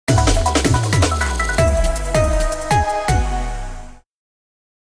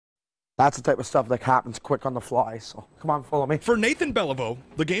That's the type of stuff that happens quick on the fly, so come on, follow me. For Nathan Beliveau,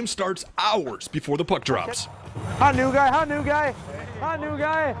 the game starts hours before the puck drops. Hi, new guy, hi, new guy, hi, new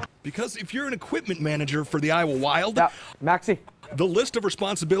guy. Because if you're an equipment manager for the Iowa Wild, Yeah, Maxie. the list of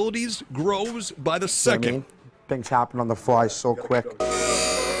responsibilities grows by the second. You know what I mean? Things happen on the fly so quick.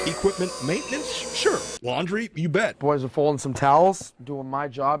 Equipment maintenance? Sure. Laundry? You bet. Boys are folding some towels, doing my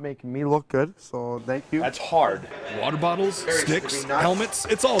job, making me look good, so thank you. That's hard. Water bottles, sticks, helmets,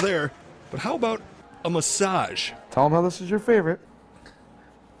 it's all there. But how about a massage? Tell them how this is your favorite.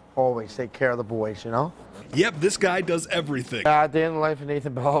 Always take care of the boys, you know? Yep, this guy does everything. Day in the life of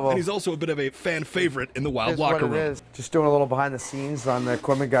Nathan Beliveau. And he's also a bit of a fan favorite in the Wild locker room. It is. Just doing a little behind the scenes on the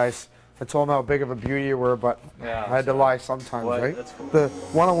equipment guys. I told them how big of a beauty you were, but I had to lie sometimes, right? Cool. The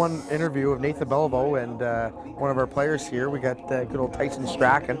one-on-one interview of Nathan Beliveau and one of our players here. We got good old Tyson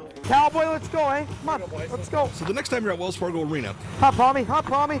Strachan. Cowboy, let's go, eh? Come on, let's go. So the next time you're at Wells Fargo Arena, Hot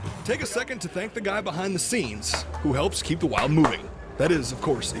Pommy. take a second to thank the guy behind the scenes who helps keep the Wild moving. That is, of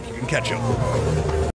course, if you can catch him.